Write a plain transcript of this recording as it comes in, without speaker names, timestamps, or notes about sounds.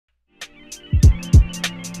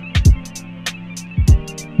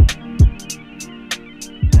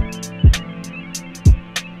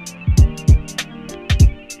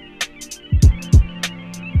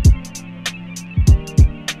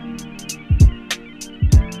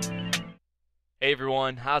Hey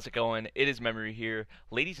everyone, how's it going? It is Memory here.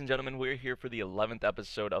 Ladies and gentlemen, we're here for the 11th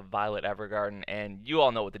episode of Violet Evergarden, and you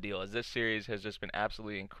all know what the deal is. This series has just been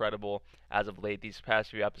absolutely incredible as of late. These past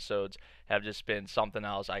few episodes have just been something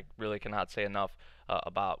else. I really cannot say enough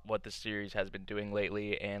about what this series has been doing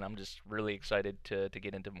lately, and I'm just really excited to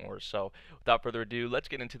get into more. So, without further ado, let's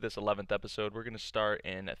get into this 11th episode. We're going to start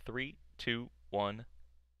in 3, 2, 1,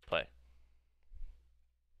 play.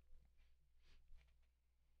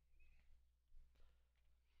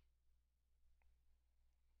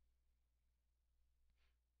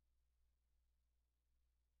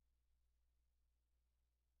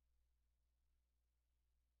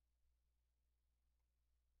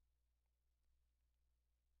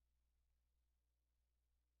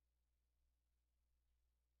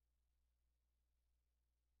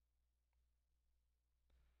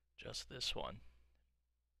 Just this one.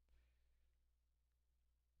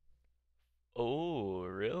 Oh,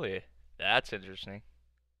 really? That's interesting.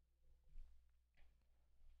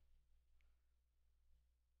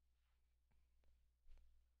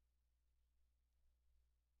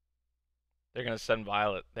 They're gonna send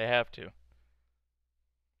Violet. They have to.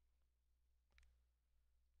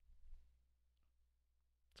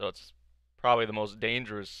 So it's probably the most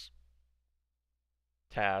dangerous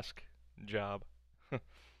task job.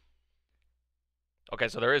 Okay,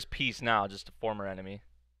 so there is peace now, just a former enemy.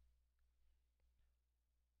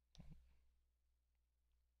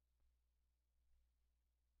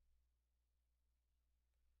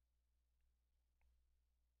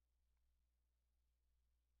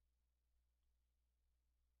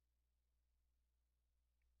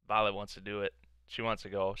 Violet wants to do it. She wants to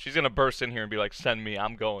go. She's gonna burst in here and be like, "Send me.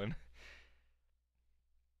 I'm going."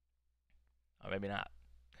 Or maybe not.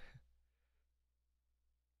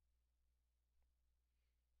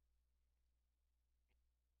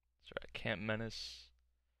 That's right. Camp Menace.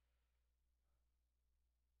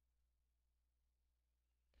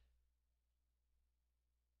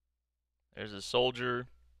 There's a soldier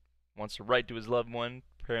wants to write to his loved one.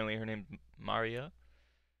 Apparently, her name's Maria.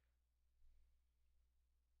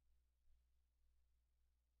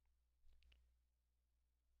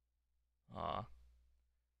 Aw.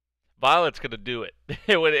 Violet's gonna do it.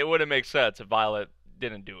 It wouldn't make sense if Violet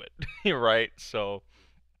didn't do it, right? So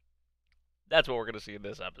that's what we're gonna see in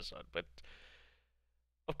this episode. But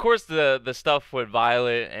of course, the stuff with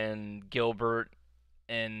Violet and Gilbert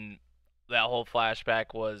and that whole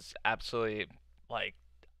flashback was absolutely like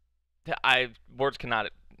I words cannot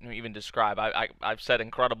even describe. I've said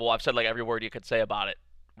incredible. I've said like every word you could say about it,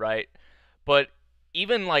 right? But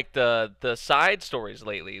even like the side stories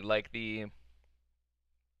lately, like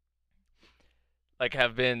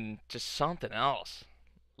have been just something else.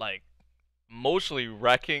 Like mostly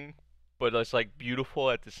wrecking, but it's like beautiful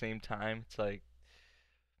at the same time. It's like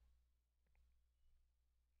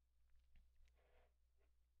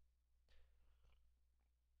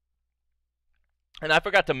and I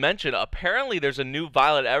forgot to mention, apparently there's a new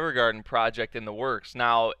Violet Evergarden project in the works.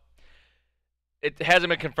 Now, it hasn't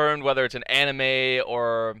been confirmed whether it's an anime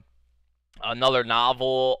or another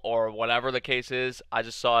novel or whatever the case is. I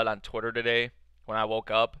just saw it on Twitter today when I woke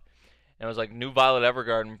up, and it was like new Violet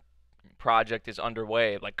Evergarden project is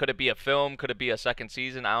underway. Like, could it be a film? Could it be a second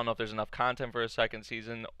season? I don't know if there's enough content for a second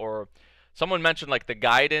season. Or someone mentioned like the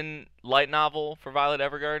Gaiden light novel for Violet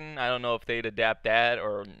Evergarden. I don't know if they'd adapt that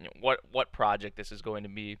or what project this is going to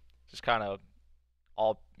be. Just kind of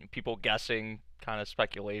all people guessing, kind of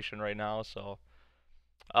speculation right now. So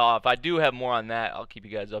if I do have more on that, I'll keep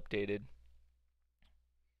you guys updated.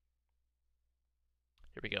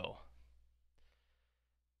 Here we go.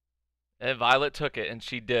 And Violet took it and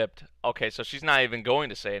she dipped. Okay, so she's not even going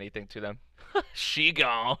to say anything to them. She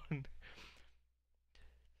gone.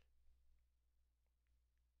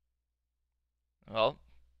 Well,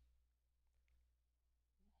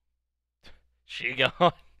 she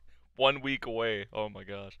gone. 1 week away. Oh my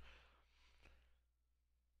gosh.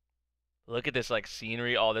 Look at this like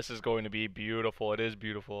scenery. Oh, this is going to be beautiful. It is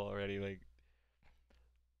beautiful already. Like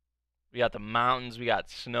we got the mountains, we got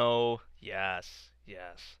snow. Yes.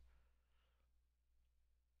 Yes.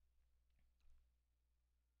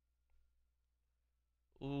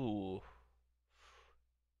 Ooh.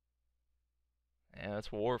 Yeah,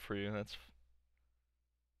 that's war for you. That's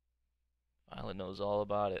Violet knows all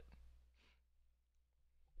about it.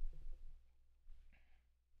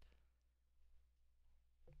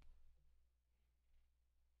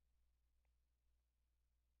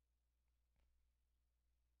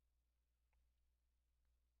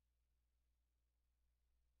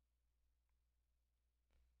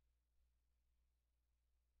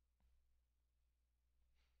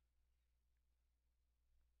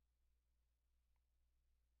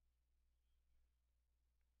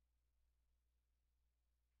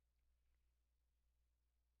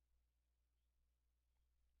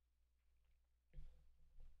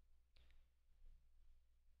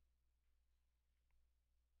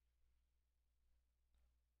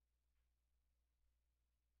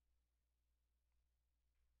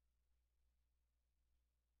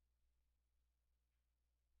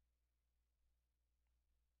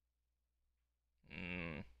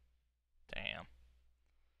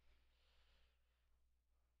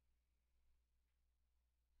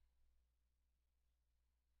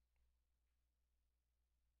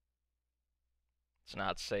 It's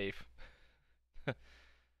not safe. And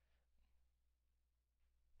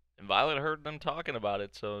Violet heard them talking about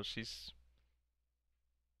it, so she's.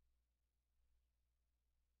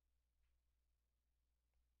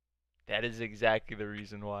 That is exactly the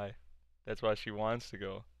reason why. That's why she wants to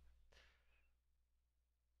go.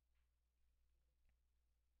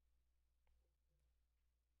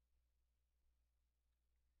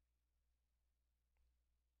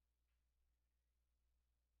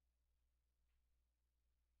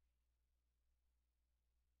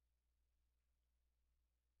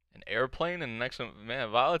 An airplane and the next one,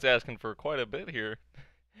 man, Violet's asking for quite a bit here.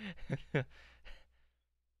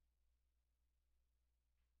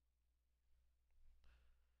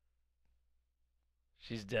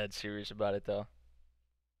 She's dead serious about it though.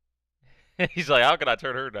 He's like, how can I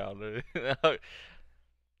turn her down?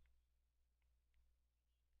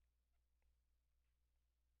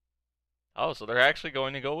 Oh, so they're actually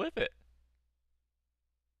going to go with it.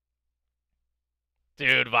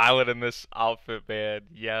 Dude, Violet in this outfit, man.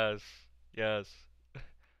 Yes. Yes.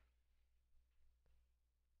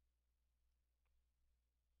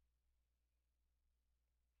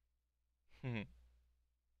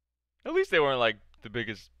 At least they weren't like the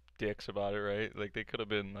biggest dicks about it, right? Like they could have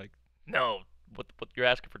been like, "No, what you're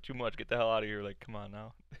asking for too much. Get the hell out of here." Like, come on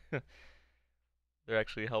now. They're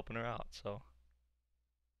actually helping her out, so.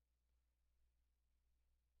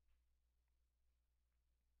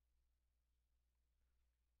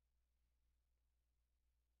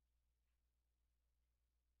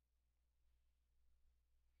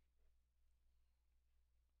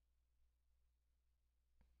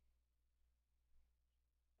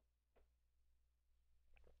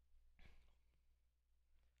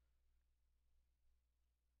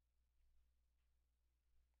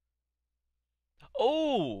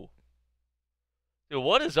 Oh, dude,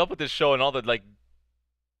 what is up with this show and all the like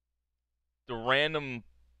the random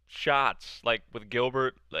shots like with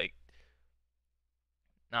Gilbert? Like,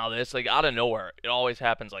 now this like out of nowhere. It always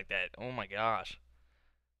happens like that. Oh my gosh.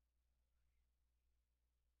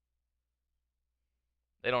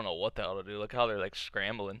 They don't know what the hell to do. Look how they're like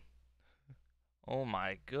scrambling. Oh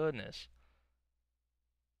my goodness.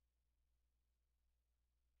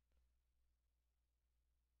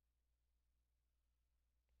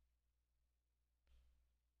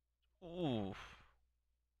 Ooh.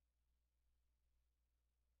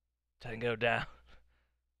 Didn't go down.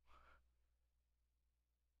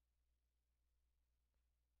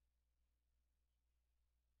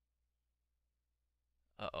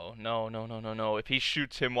 Uh-oh. No, no, no, no, no. If he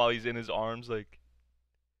shoots him while he's in his arms, like,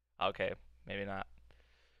 okay, maybe not.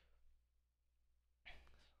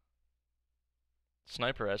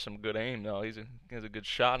 Sniper has some good aim, though. He has a good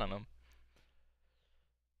shot on him.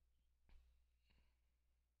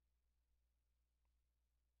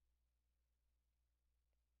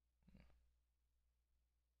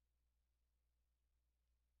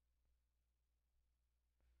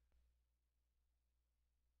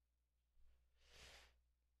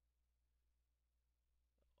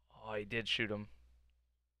 Oh, he did shoot him.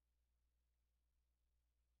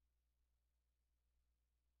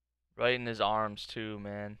 Right in his arms, too,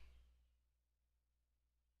 man.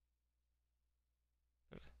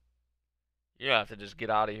 You have to just get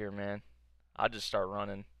out of here, man. I'll just start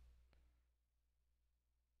running.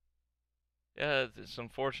 Yeah, it's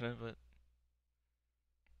unfortunate, but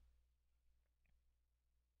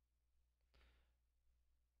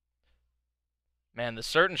man, the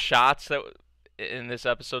certain shots that in this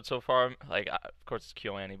episode so far, like, of course it's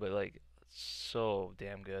KyoAni, but like, so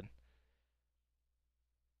damn good.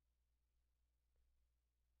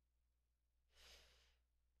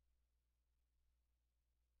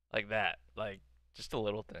 Like that, like just the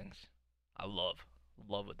little things. I love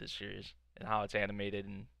with this series and how it's animated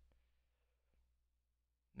and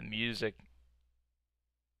the music.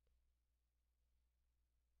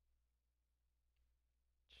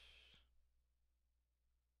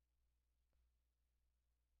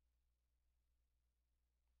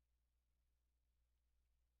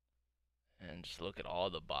 And just look at all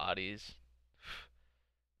the bodies.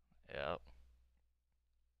 Yeah.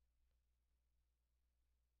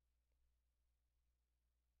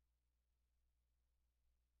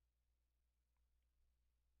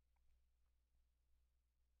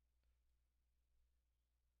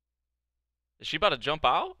 Is she about to jump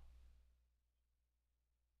out?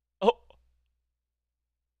 Oh,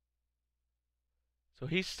 so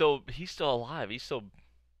he's still alive. He's still.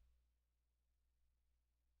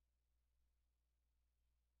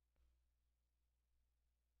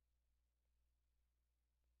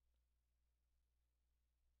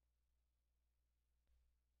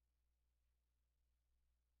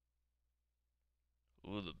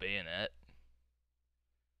 Ooh, the bayonet.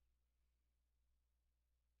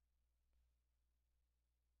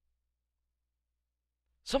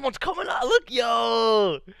 Someone's coming out. Look,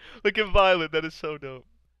 yo. Look at Violet. That is so dope.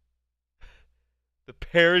 The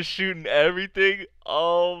parachute and everything.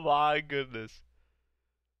 Oh my goodness.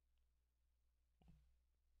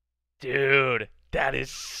 Dude, that is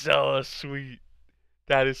so sweet.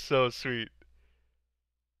 That is so sweet.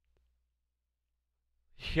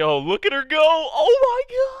 Yo, look at her go. Oh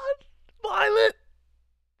my god. Violet.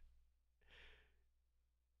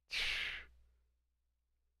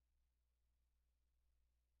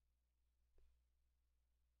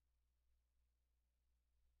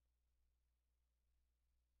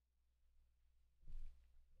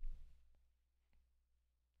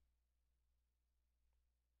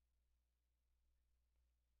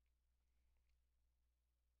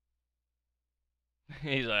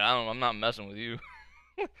 He's like, I'm not messing with you.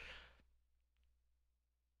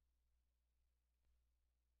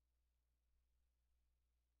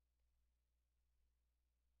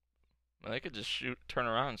 They could just turn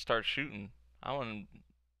around and start shooting. I wouldn't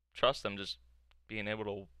trust them just being able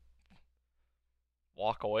to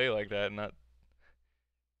walk away like that and not.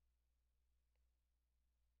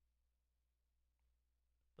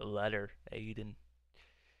 The letter, Aiden.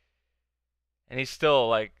 And he's still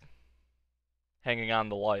like hanging on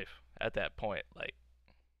to life at that point. Like,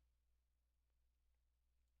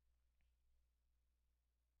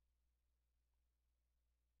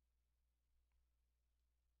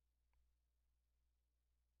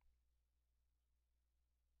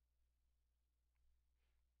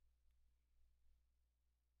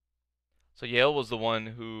 so Yale was the one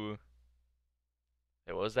who.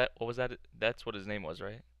 It was that. What was that? That's what his name was,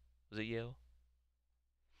 right? Was it Yale?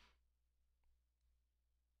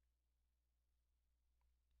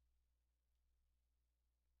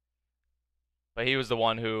 But he was the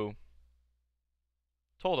one who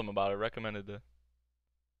told him about it, recommended the.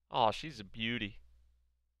 Oh, she's a beauty.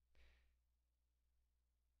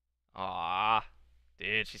 Ah,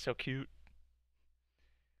 dude, she's so cute.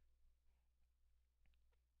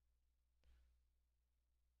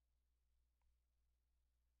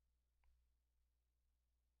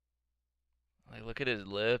 Like, look at his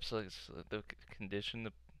lips, like the condition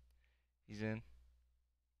that he's in.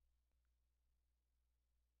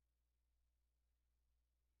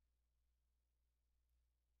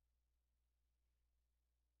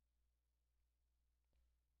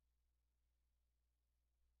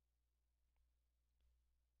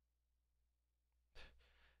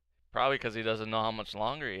 Probably because he doesn't know how much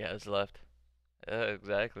longer he has left. Yeah,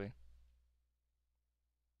 exactly.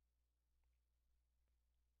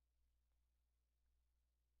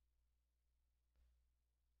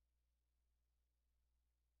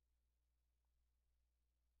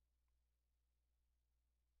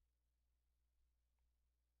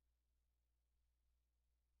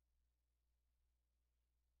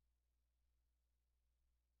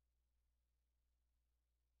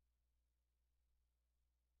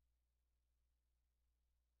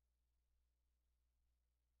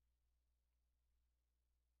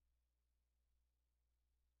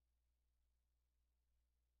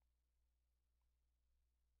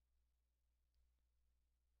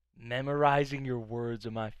 Memorizing your words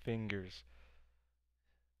on my fingers.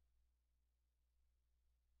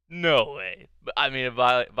 No way. But I mean, if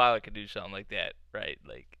Violet could do something like that, right?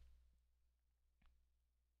 Like,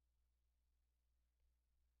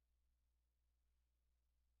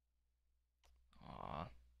 aw.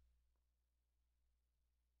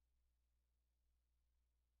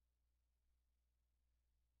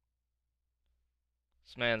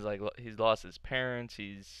 This man's like, he's lost his parents.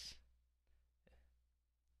 He's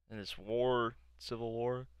in this war, civil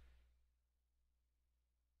war.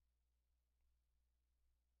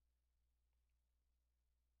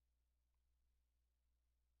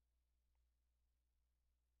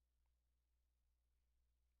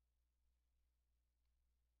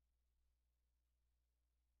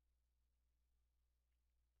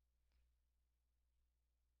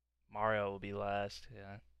 Mario will be last.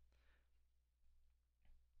 Yeah.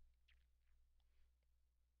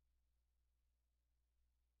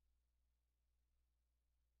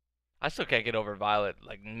 I still can't get over Violet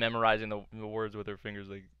like memorizing the words with her fingers.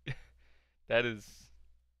 Like, that is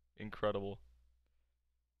incredible.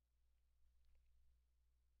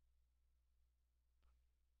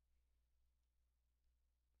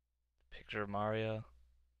 Picture of Mario.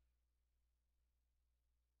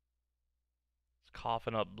 He's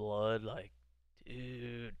coughing up blood. Like,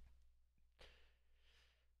 dude.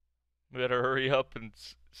 We better hurry up and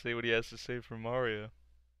say what he has to say for Mario.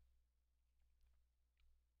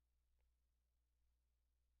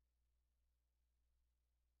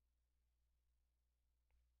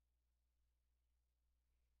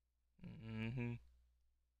 Mm-hmm.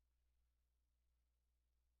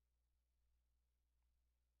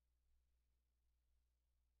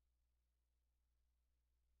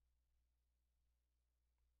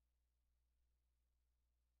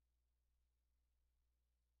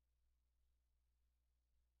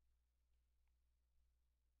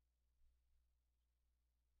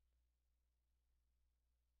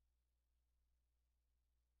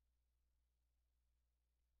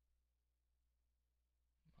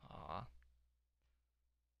 Aw,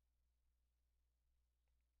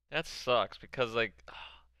 that sucks because like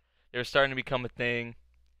they were starting to become a thing.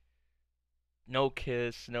 No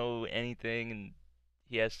kiss, no anything, and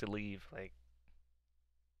he has to leave. Like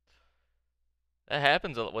that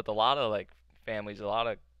happens with a lot of like families, a lot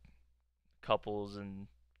of couples, and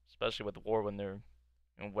especially with the war when they're,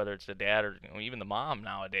 whether it's the dad or even the mom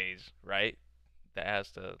nowadays, right? That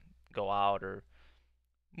has to go out, or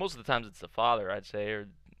most of the times it's the father, I'd say, or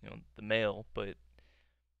the male. But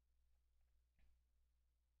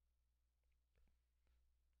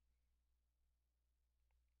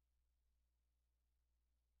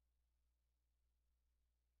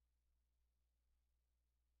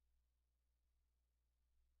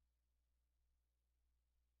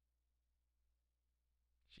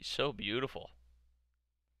she's so beautiful.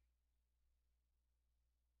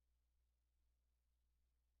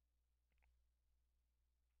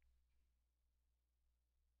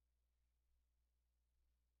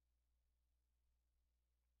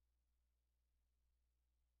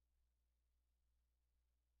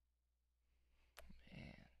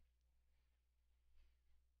 Man,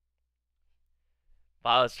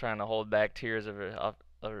 Violet's trying to hold back tears of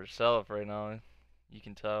herself right now. You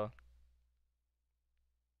can tell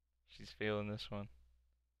she's feeling this one,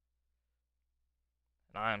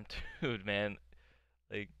 and I'm dude, man.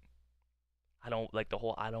 Like I don't like the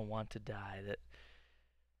whole "I don't want to die." That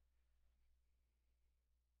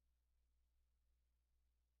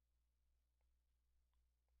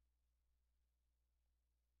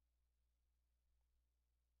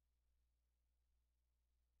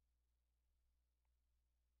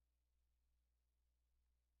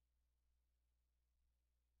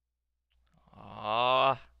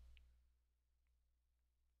ah,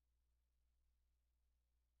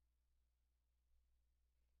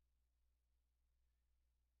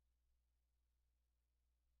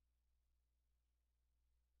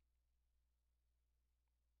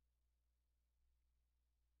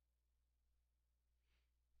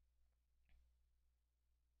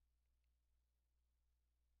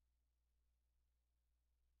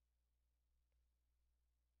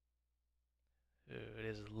 dude,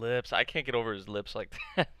 his lips. I can't get over his lips like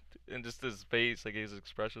that, and just his face, like his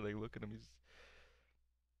expression. Like look at him. He's,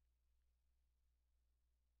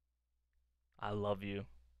 I love you.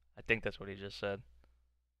 I think that's what he just said.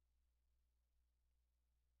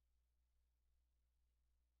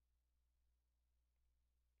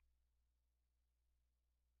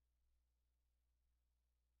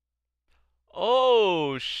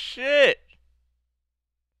 Oh shit!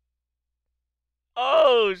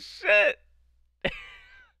 Oh shit!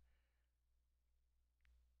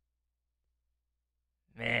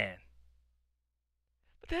 Man,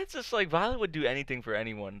 but that's just like Violet would do anything for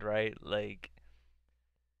anyone, right? Like,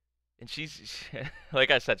 and she's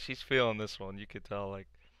like I said, she's feeling this one. You could tell. Like,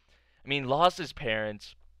 I mean, lost his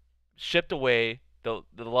parents, shipped away the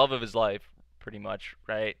love of his life, pretty much,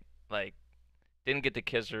 right? Like, didn't get to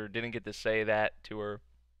kiss her, didn't get to say that to her,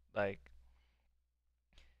 like,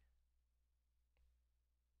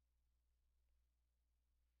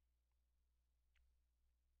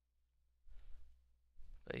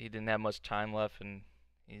 but he didn't have much time left, and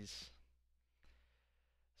he's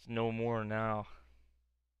no more now.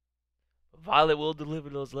 Violet will deliver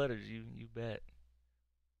those letters, you bet.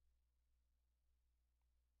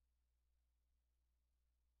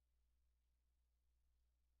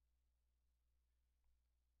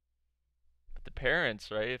 But the parents,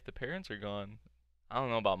 right? If the parents are gone, I don't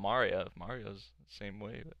know about Mario. If Mario's the same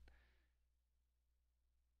way, but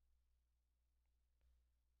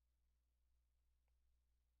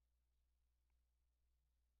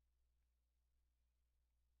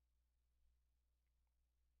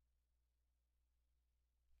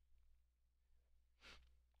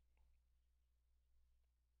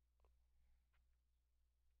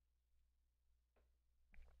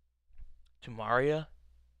to Maria,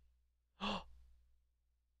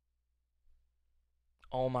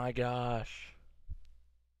 oh my gosh.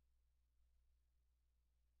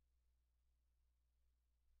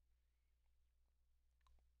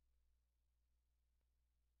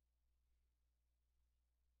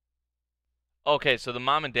 Okay, so the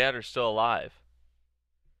mom and dad are still alive.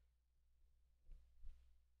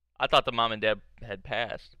 I thought the mom and dad had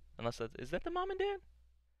passed. Unless that is that the mom and dad?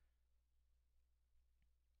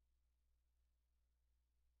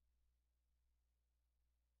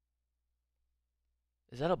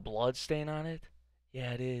 Is that a blood stain on it?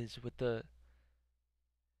 Yeah, it is with the.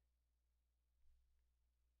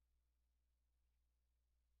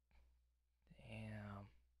 Damn.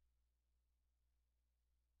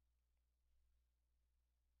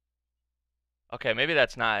 Okay, maybe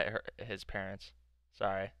that's not his parents.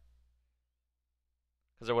 Sorry,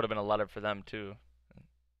 because there would have been a letter for them too.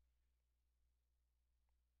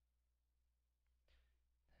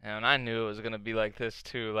 And I knew it was gonna be like this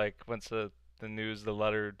too. Like once the news, the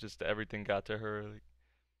letter, just everything got to her. Like,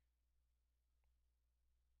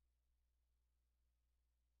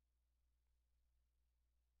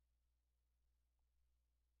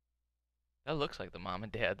 that looks like the mom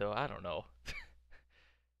and dad though. I don't know.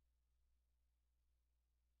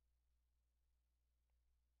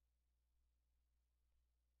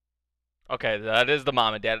 Okay, that is the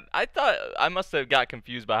mom and dad. I thought I must have got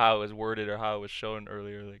confused by how it was worded or how it was shown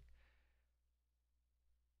earlier. Like,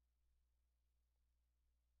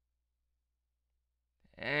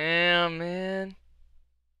 damn, man.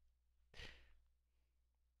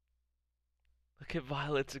 Look at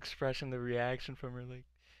Violet's expression, the reaction from her. Like,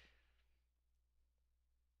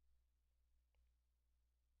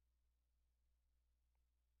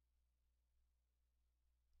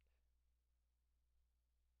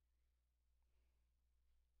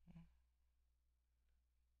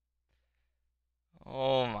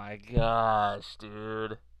 oh my gosh,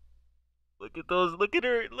 dude. Look at those. Look at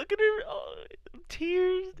her. Look at her. Oh,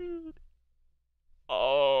 tears, dude.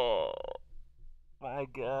 Oh my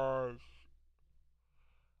gosh.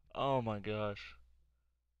 Oh my gosh.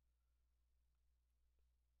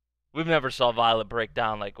 We've never saw Violet break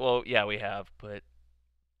down like, well, yeah, we have, but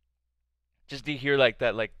just to hear like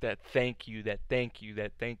that thank you, that thank you,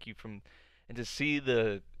 that thank you from, and to see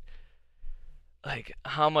the like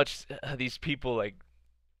how much these people like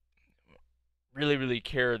really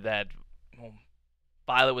care that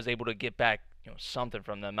Violet was able to get back something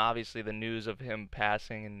from them. Obviously, the news of him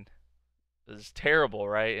passing and is terrible,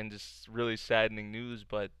 right, and just really saddening news,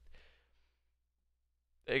 but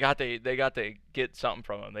they got to get something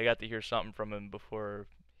from him. They got to hear something from him before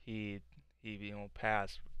he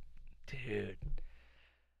passed. Dude,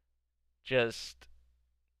 just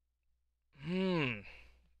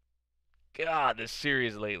God, this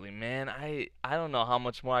series lately, man. I don't know how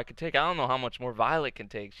much more I could take. I don't know how much more Violet can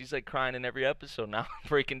take. She's like crying in every episode now,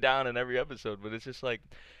 breaking down in every episode. But it's just like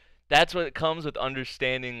that's what it comes with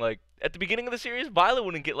understanding. Like at the beginning of the series, Violet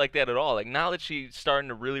wouldn't get like that at all. Like now that she's starting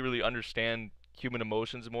to really understand human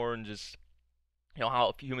emotions more and just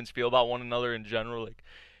how humans feel about one another in general, like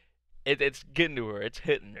it's getting to her. It's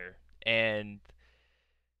hitting her, and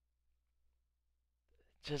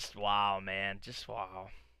just wow, man, just wow,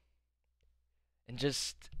 and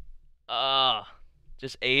uh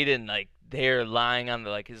just Aiden like there lying on the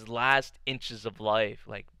like his last inches of life,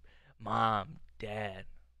 like mom, dad,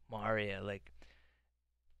 Maria, like,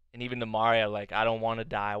 and even to Maria, like I don't want to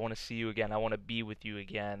die. I want to see you again. I want to be with you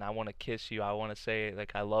again. I want to kiss you. I want to say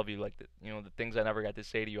like I love you. Like the things I never got to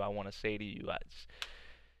say to you, I want to say to you.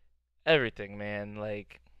 Everything, man.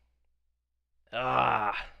 Like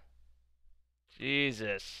ah,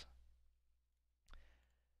 Jesus.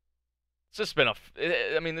 It's just been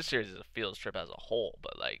I mean, this series is a field trip as a whole,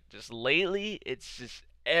 but like just lately, it's just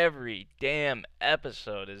every damn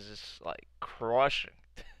episode is just like crushing.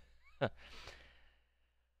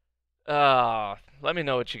 Let me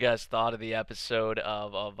know what you guys thought of the episode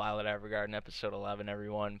of Violet Evergarden, episode 11,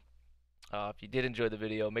 everyone. If you did enjoy the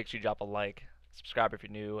video, make sure you drop a like, subscribe if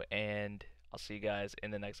you're new, and I'll see you guys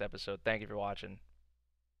in the next episode. Thank you for watching.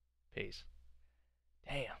 Peace.